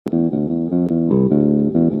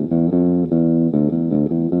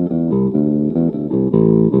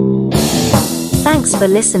Thanks for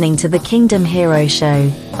listening to the Kingdom Hero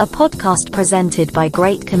Show, a podcast presented by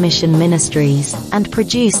Great Commission Ministries and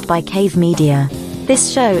produced by Cave Media.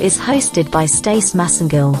 This show is hosted by Stace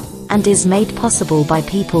Massengill and is made possible by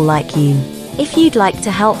people like you. If you'd like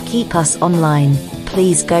to help keep us online,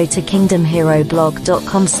 please go to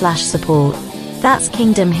kingdomheroblog.com/support. That's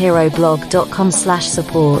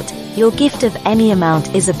kingdomheroblog.com/support. Your gift of any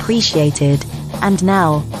amount is appreciated. And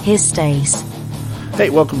now, here's Stace.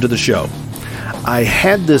 Hey, welcome to the show. I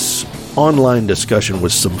had this online discussion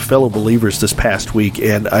with some fellow believers this past week,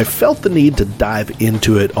 and I felt the need to dive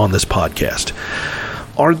into it on this podcast.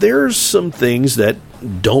 Are there some things that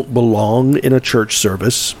don't belong in a church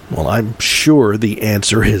service? Well, I'm sure the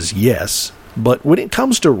answer is yes. But when it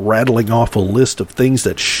comes to rattling off a list of things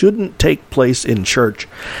that shouldn't take place in church,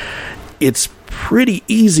 it's pretty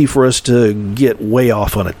easy for us to get way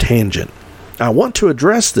off on a tangent. I want to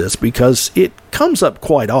address this because it comes up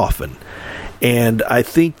quite often. And I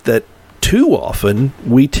think that too often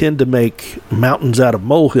we tend to make mountains out of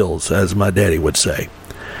molehills, as my daddy would say.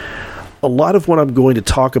 A lot of what I'm going to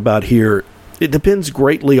talk about here, it depends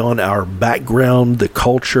greatly on our background, the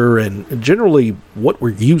culture, and generally what we're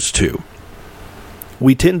used to.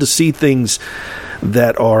 We tend to see things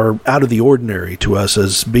that are out of the ordinary to us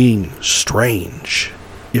as being strange.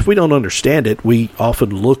 If we don't understand it, we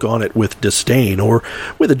often look on it with disdain or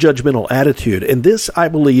with a judgmental attitude. And this, I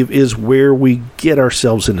believe, is where we get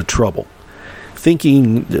ourselves into trouble,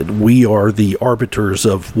 thinking that we are the arbiters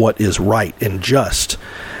of what is right and just,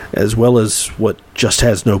 as well as what just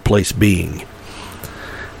has no place being.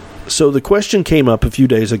 So the question came up a few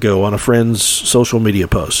days ago on a friend's social media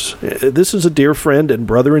post. This is a dear friend and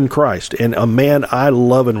brother in Christ, and a man I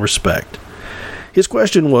love and respect. His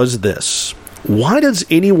question was this: why does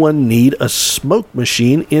anyone need a smoke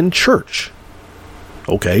machine in church?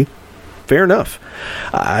 Okay, fair enough.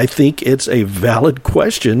 I think it's a valid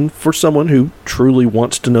question for someone who truly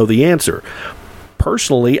wants to know the answer.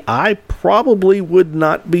 Personally, I probably would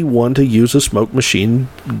not be one to use a smoke machine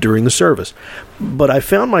during the service, but I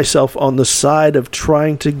found myself on the side of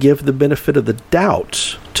trying to give the benefit of the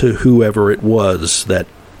doubt to whoever it was that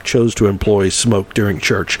chose to employ smoke during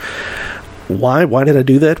church. Why did I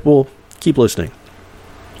do that? Well, keep listening.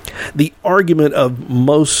 The argument of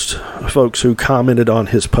most folks who commented on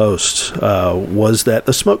his post was that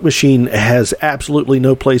the smoke machine has absolutely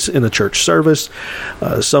no place in a church service.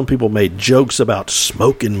 Some people made jokes about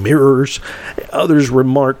smoke and mirrors. Others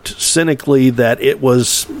remarked cynically that it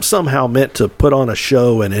was somehow meant to put on a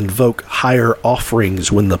show and invoke higher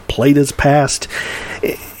offerings when the plate is passed.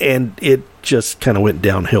 And it just kind of went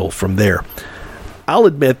downhill from there. I'll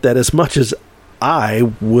admit that as much as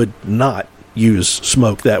I would not use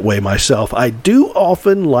smoke that way myself, I do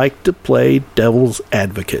often like to play devil's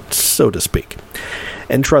advocate, so to speak.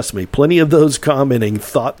 And trust me, plenty of those commenting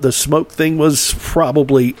thought the smoke thing was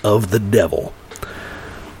probably of the devil.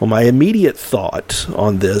 Well, my immediate thought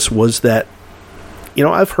on this was that,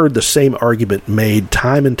 I've heard the same argument made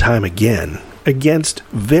time and time again against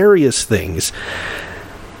various things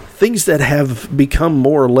that have become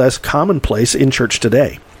more or less commonplace in church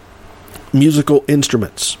today. Musical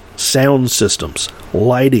instruments, sound systems,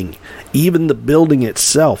 lighting, even the building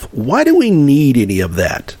itself. Why do we need any of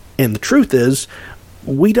that? And the truth is,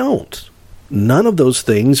 we don't. None of those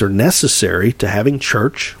things are necessary to having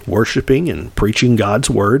church, worshiping, and preaching God's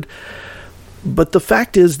word. But the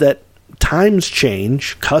fact is that times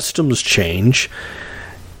change, customs change,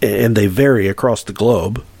 and they vary across the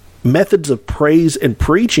globe. Methods of praise and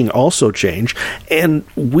preaching also change, and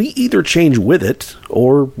we either change with it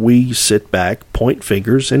or we sit back, point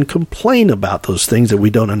fingers, and complain about those things that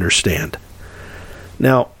we don't understand.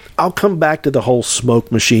 Now, I'll come back to the whole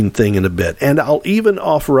smoke machine thing in a bit, and I'll even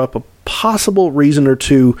offer up a possible reason or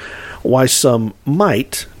two why some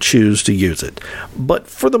might choose to use it. But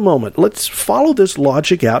for the moment, let's follow this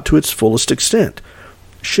logic out to its fullest extent.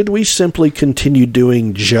 Should we simply continue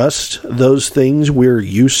doing just those things we're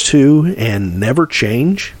used to and never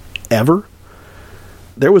change, ever?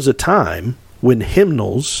 There was a time when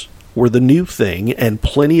hymnals were the new thing and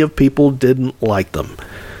plenty of people didn't like them.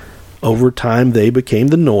 Over time, they became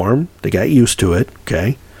the norm. They got used to it,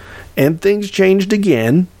 okay? And things changed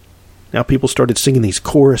again. Now people started singing these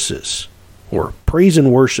choruses, or praise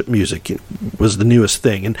and worship music was the newest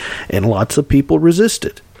thing, and lots of people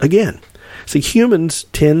resisted. Again, see, humans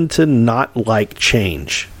tend to not like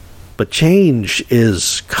change, but change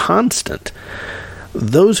is constant.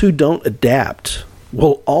 Those who don't adapt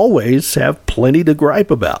will always have plenty to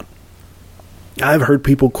gripe about. I've heard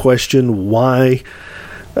people question why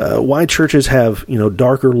churches have,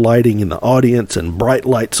 darker lighting in the audience and bright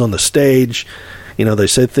lights on the stage. They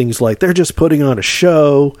said things like, they're just putting on a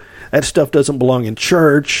show. That stuff doesn't belong in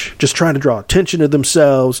church. Just trying to draw attention to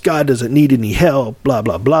themselves. God doesn't need any help, blah,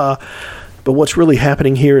 blah, blah. But what's really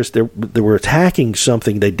happening here is they were attacking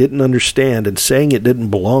something they didn't understand and saying it didn't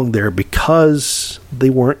belong there because they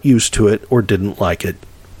weren't used to it or didn't like it.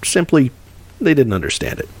 Simply, they didn't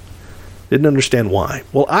understand it. Didn't understand why.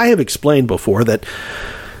 Well, I have explained before that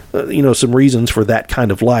some reasons for that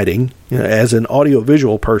kind of lighting. As an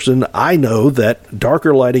audiovisual person, I know that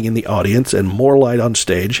darker lighting in the audience and more light on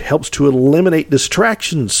stage helps to eliminate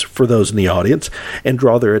distractions for those in the audience and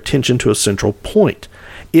draw their attention to a central point.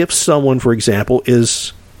 If someone, for example,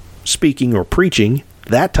 is speaking or preaching,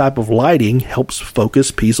 that type of lighting helps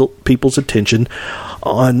focus people's attention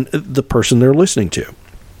on the person they're listening to.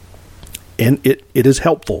 And it is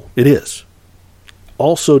helpful. It is.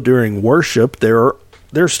 Also, during worship,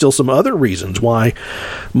 there's still some other reasons why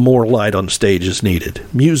more light on stage is needed.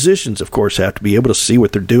 Musicians, of course, have to be able to see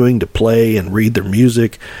what they're doing, to play and read their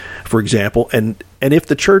music, for example. And if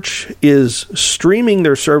the church is streaming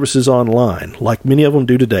their services online, like many of them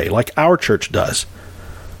do today, like our church does,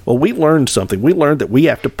 well, we learned something. We learned that we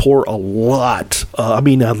have to pour a lot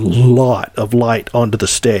of light onto the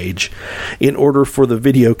stage in order for the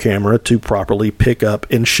video camera to properly pick up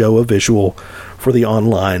and show a visual for the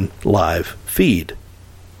online live feed.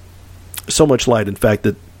 So much light, in fact,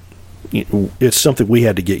 that it's something we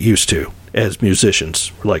had to get used to as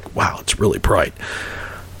musicians. We're like, wow, it's really bright.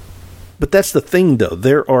 But that's the thing, though.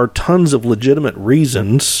 There are tons of legitimate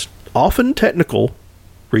reasons, often technical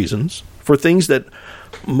reasons, for things that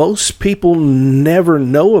most people never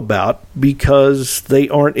know about because they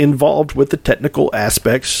aren't involved with the technical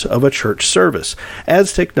aspects of a church service.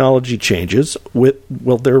 As technology changes,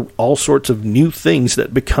 there are all sorts of new things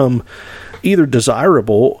that become either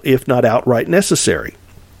desirable, if not outright necessary,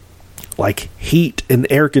 like heat and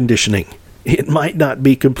air conditioning. It might not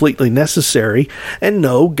be completely necessary, and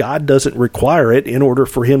no, God doesn't require it in order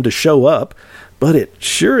for him to show up, but it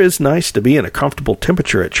sure is nice to be in a comfortable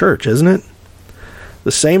temperature at church, isn't it?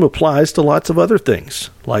 The same applies to lots of other things,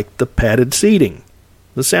 like the padded seating,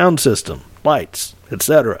 the sound system, lights,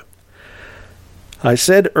 etc. I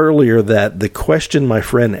said earlier that the question my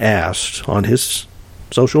friend asked on his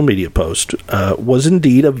social media post was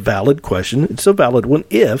indeed a valid question. It's a valid one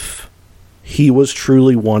if he was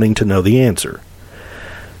truly wanting to know the answer.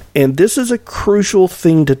 And this is a crucial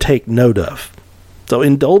thing to take note of. So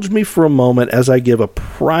indulge me for a moment as I give a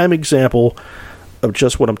prime example of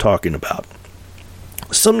just what I'm talking about.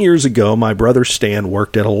 Some years ago, my brother Stan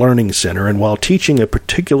worked at a learning center, and while teaching a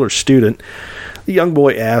particular student, the young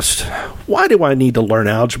boy asked, "Why do I need to learn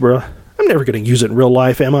algebra? I'm never going to use it in real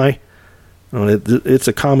life, am I?" It's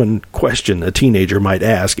a common question a teenager might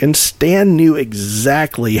ask, and Stan knew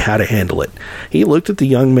exactly how to handle it. He looked at the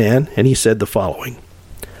young man, and he said the following: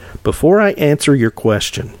 "Before I answer your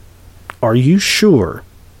question, are you sure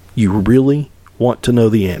you really want to know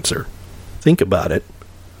the answer? Think about it.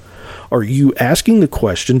 Are you asking the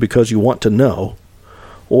question because you want to know,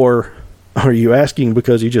 or are you asking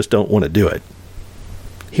because you just don't want to do it?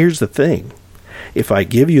 Here's the thing. If I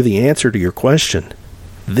give you the answer to your question,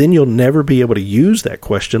 then you'll never be able to use that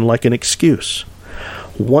question like an excuse.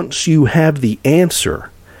 Once you have the answer,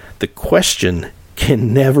 the question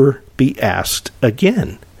can never be asked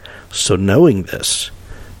again. So knowing this,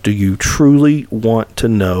 do you truly want to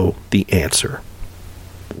know the answer?"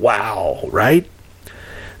 Wow, right?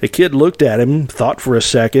 The kid looked at him, thought for a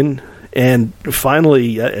second, and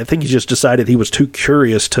finally, I think he just decided he was too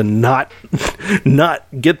curious to not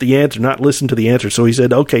get the answer, not listen to the answer. So he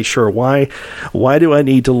said, "Okay, sure, why do I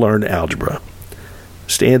need to learn algebra?"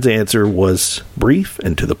 Stan's answer was brief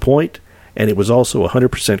and to the point, and it was also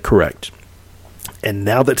 100% correct. And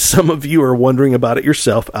now that some of you are wondering about it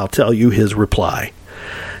yourself, I'll tell you his reply.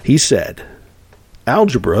 He said,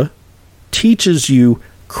 "Algebra teaches you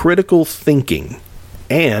critical thinking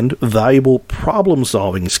and valuable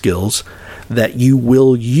problem-solving skills that you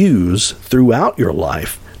will use throughout your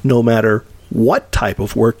life, no matter what type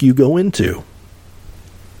of work you go into."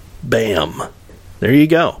 Bam. There you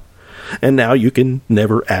go. And now you can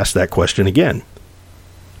never ask that question again.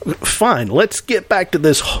 Fine, let's get back to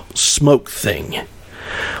this smoke thing.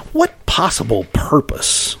 What possible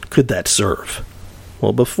purpose could that serve?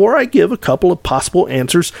 Well, before I give a couple of possible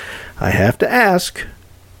answers, I have to ask,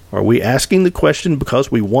 are we asking the question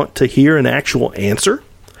because we want to hear an actual answer?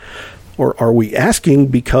 Or are we asking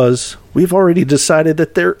because we've already decided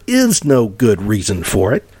that there is no good reason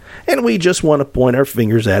for it, and we just want to point our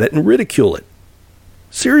fingers at it and ridicule it?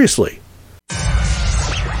 Seriously.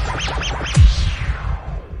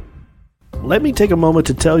 let me take a moment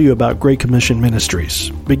to tell you about Great Commission Ministries.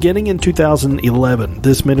 Beginning in 2011,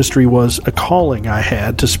 this ministry was a calling I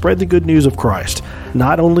had to spread the good news of Christ.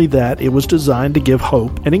 Not only that, it was designed to give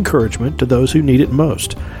hope and encouragement to those who need it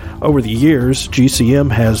most. Over the years,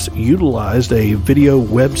 GCM has utilized a video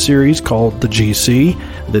web series called The GC,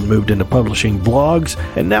 then moved into publishing blogs,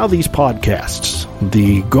 and now these podcasts.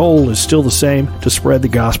 The goal is still the same, to spread the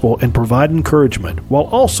gospel and provide encouragement, while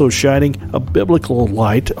also shining a biblical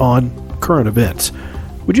light on current events.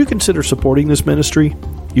 Would you consider supporting this ministry?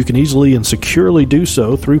 You can easily and securely do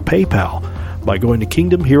so through PayPal by going to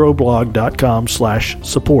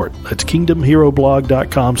kingdomheroblog.com/support. That's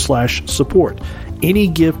kingdomheroblog.com/support. Any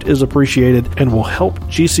gift is appreciated and will help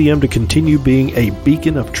GCM to continue being a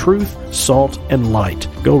beacon of truth, salt, and light.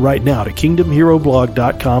 Go right now to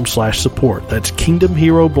kingdomheroblog.com/support. That's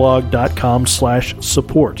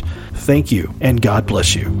kingdomheroblog.com/support. Thank you, and God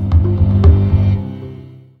bless you.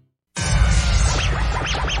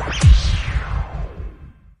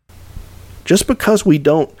 Just because we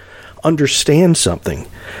don't understand something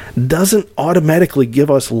doesn't automatically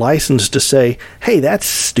give us license to say, hey, that's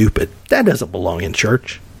stupid. That doesn't belong in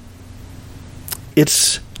church.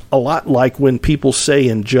 It's a lot like when people say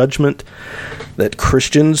in judgment that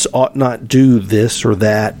Christians ought not do this or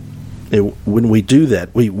that. When we do that,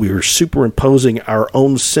 we're superimposing our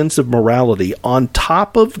own sense of morality on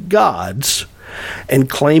top of God's and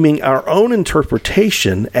claiming our own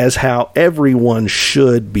interpretation as how everyone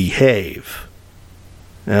should behave.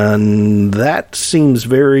 And that seems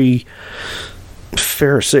very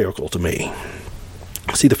Pharisaical to me.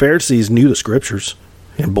 See, the Pharisees knew the Scriptures.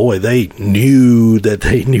 And boy, they knew that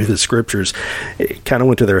they knew the Scriptures. It kind of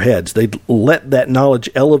went to their heads. They let that knowledge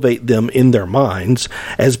elevate them in their minds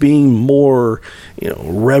as being more,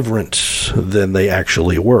 reverent than they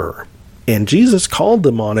actually were. And Jesus called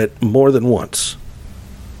them on it more than once.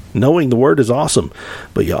 Knowing the Word is awesome,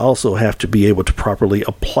 but you also have to be able to properly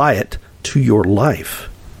apply it to your life.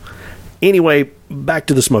 Anyway, back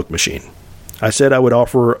to the smoke machine. I said I would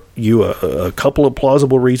offer you a couple of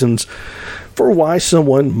plausible reasons for why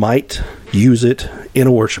someone might use it in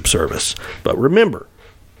a worship service. But remember,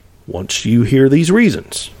 once you hear these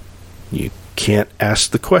reasons, you can't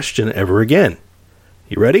ask the question ever again.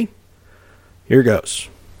 You ready? Here goes.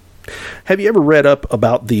 Have you ever read up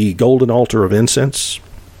about the golden altar of incense?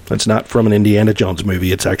 That's not from an Indiana Jones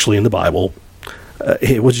movie. It's actually in the Bible.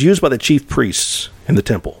 It was used by the chief priests in the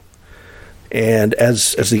temple. And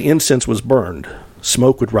as the incense was burned,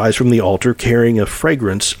 smoke would rise from the altar carrying a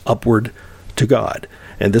fragrance upward to God.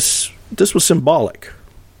 And this was symbolic.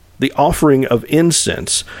 The offering of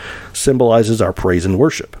incense symbolizes our praise and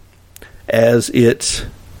worship. As it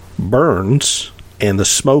burns and the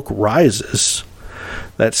smoke rises,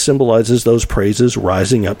 that symbolizes those praises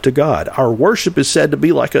rising up to God. Our worship is said to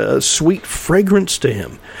be like a sweet fragrance to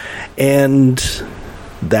Him. And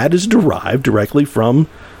that is derived directly from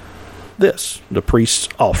this, the priest's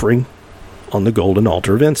offering on the golden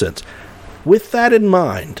altar of incense. With that in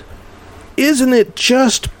mind, isn't it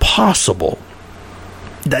just possible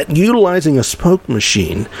that utilizing a smoke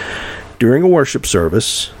machine during a worship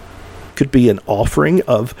service could be an offering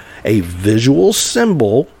of a visual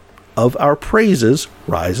symbol of our praises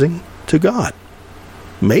rising to God?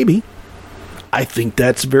 Maybe. I think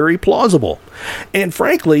that's very plausible. And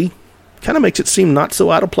frankly, kind of makes it seem not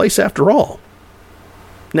so out of place after all.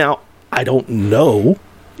 Now, I don't know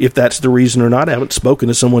if that's the reason or not. I haven't spoken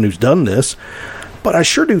to someone who's done this, but I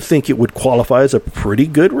sure do think it would qualify as a pretty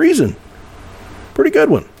good reason. Pretty good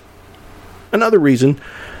one. Another reason,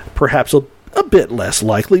 perhaps a bit less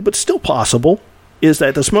likely, but still possible, is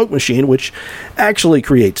that the smoke machine, which actually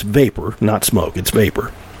creates vapor, not smoke, it's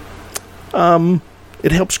vapor,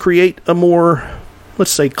 it helps create a more,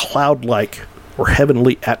 let's say, cloud-like or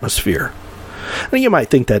heavenly atmosphere. Now, you might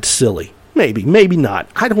think that's silly. Maybe, maybe not.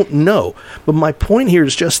 I don't know. But my point here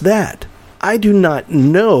is just that. I do not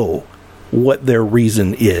know what their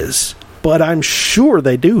reason is, but I'm sure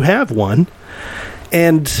they do have one.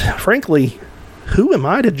 And frankly, who am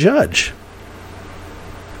I to judge?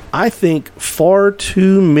 I think far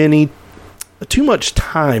too much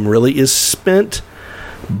time really is spent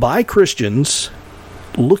by Christians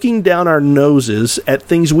looking down our noses at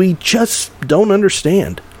things we just don't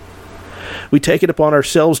understand. We take it upon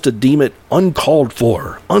ourselves to deem it uncalled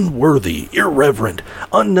for, unworthy, irreverent,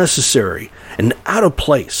 unnecessary, and out of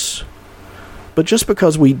place. But just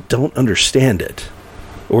because we don't understand it,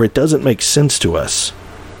 or it doesn't make sense to us,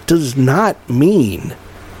 does not mean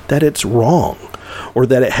that it's wrong, or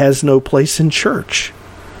that it has no place in church.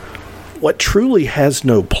 What truly has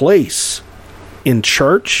no place in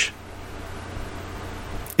church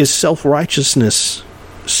is self-righteousness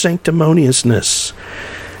sanctimoniousness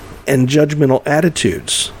and judgmental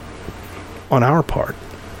attitudes on our part?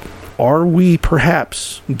 Are we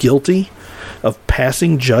perhaps guilty of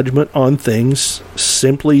passing judgment on things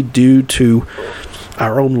simply due to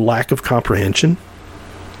our own lack of comprehension?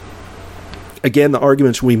 Again, the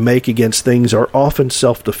arguments we make against things are often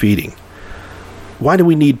self-defeating. Why do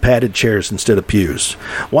we need padded chairs instead of pews?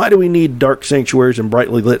 Why do we need dark sanctuaries and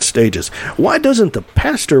brightly lit stages? Why doesn't the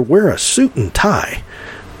pastor wear a suit and tie?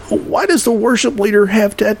 Why does the worship leader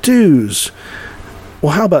have tattoos?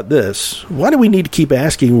 Well, how about this? Why do we need to keep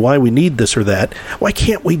asking why we need this or that? Why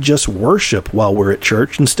can't we just worship while we're at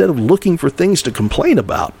church instead of looking for things to complain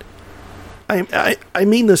about? I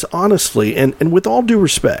mean this honestly and with all due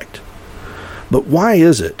respect. But why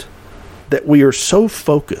is it that we are so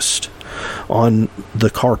focused on the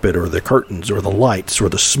carpet or the curtains or the lights or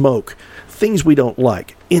the smoke, things we don't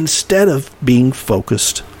like, instead of being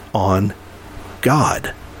focused on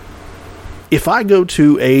God? If I go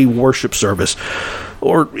to a worship service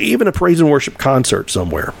or even a praise and worship concert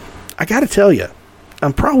somewhere, I got to tell you,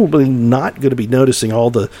 I'm probably not going to be noticing all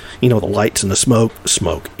the, the lights and the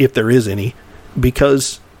smoke, if there is any,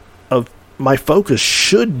 because of my focus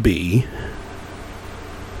should be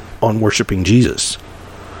on worshiping Jesus.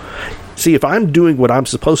 See, if I'm doing what I'm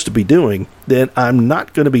supposed to be doing, then I'm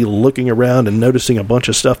not going to be looking around and noticing a bunch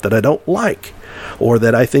of stuff that I don't like, or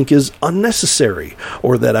that I think is unnecessary,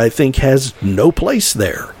 or that I think has no place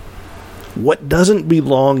there. What doesn't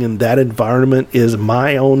belong in that environment is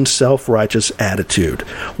my own self-righteous attitude.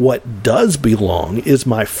 What does belong is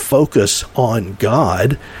my focus on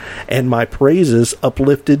God and my praises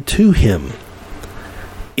uplifted to Him.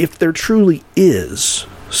 If there truly is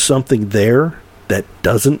something there that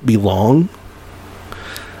doesn't belong,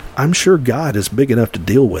 I'm sure God is big enough to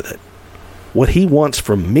deal with it. What He wants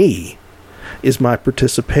from me is my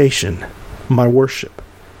participation, my worship,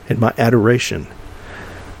 and my adoration.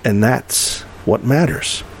 And that's what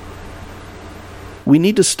matters. We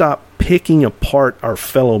need to stop picking apart our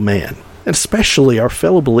fellow man, and especially our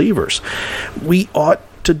fellow believers. We ought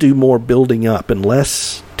to do more building up and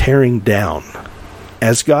less tearing down.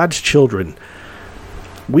 As God's children,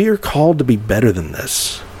 we are called to be better than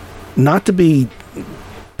this. Not to be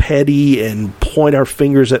petty and point our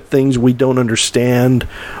fingers at things we don't understand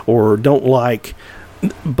or don't like,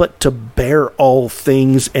 but to bear all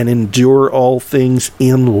things and endure all things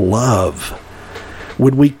in love.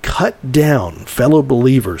 When we cut down fellow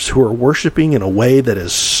believers who are worshiping in a way that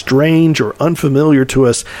is strange or unfamiliar to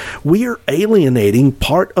us, we are alienating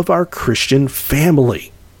part of our Christian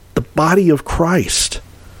family, the body of Christ.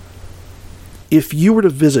 If you were to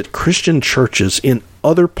visit Christian churches in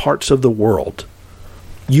other parts of the world,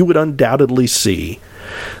 you would undoubtedly see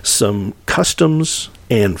some customs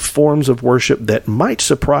and forms of worship that might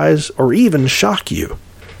surprise or even shock you.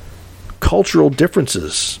 Cultural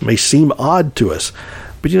differences may seem odd to us,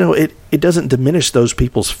 but it doesn't diminish those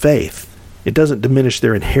people's faith. It doesn't diminish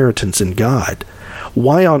their inheritance in God.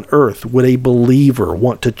 Why on earth would a believer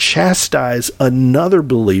want to chastise another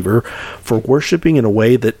believer for worshiping in a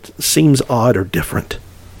way that seems odd or different?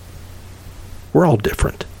 We're all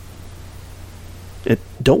different.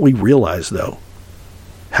 Don't we realize, though,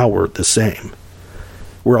 how we're the same?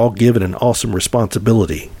 We're all given an awesome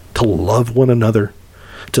responsibility to love one another,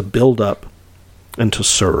 to build up, and to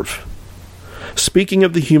serve. Speaking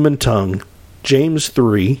of the human tongue, James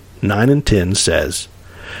 3:9-10 says,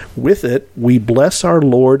 "With it we bless our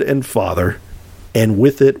Lord and Father, and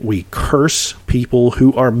with it we curse people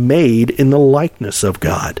who are made in the likeness of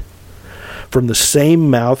God. From the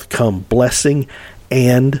same mouth come blessing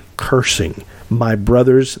and cursing. My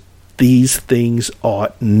brothers, these things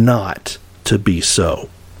ought not to be so."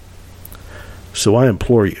 So I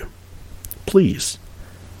implore you, please,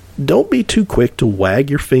 don't be too quick to wag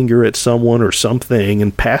your finger at someone or something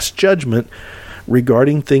and pass judgment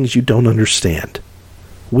regarding things you don't understand.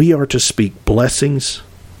 We are to speak blessings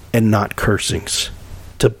and not cursings,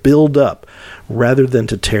 to build up rather than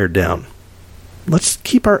to tear down. Let's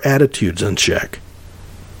keep our attitudes in check.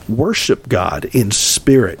 Worship God in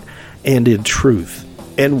spirit and in truth.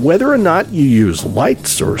 And whether or not you use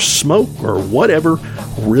lights or smoke or whatever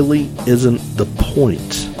really isn't the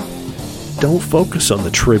point. Don't focus on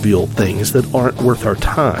the trivial things that aren't worth our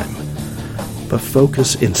time, but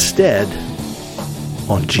focus instead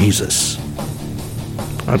on Jesus.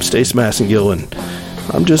 I'm Stace Massengill, and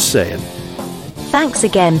I'm just saying. Thanks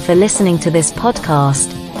again for listening to this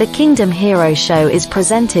podcast. The Kingdom Hero Show is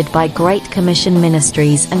presented by Great Commission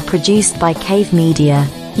Ministries and produced by Cave Media.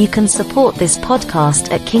 You can support this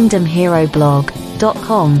podcast at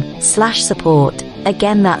kingdomheroblog.com/support.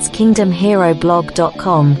 Again, that's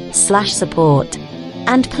kingdomheroblog.com/support.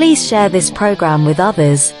 And please share this program with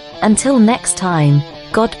others. Until next time,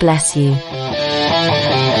 God bless you.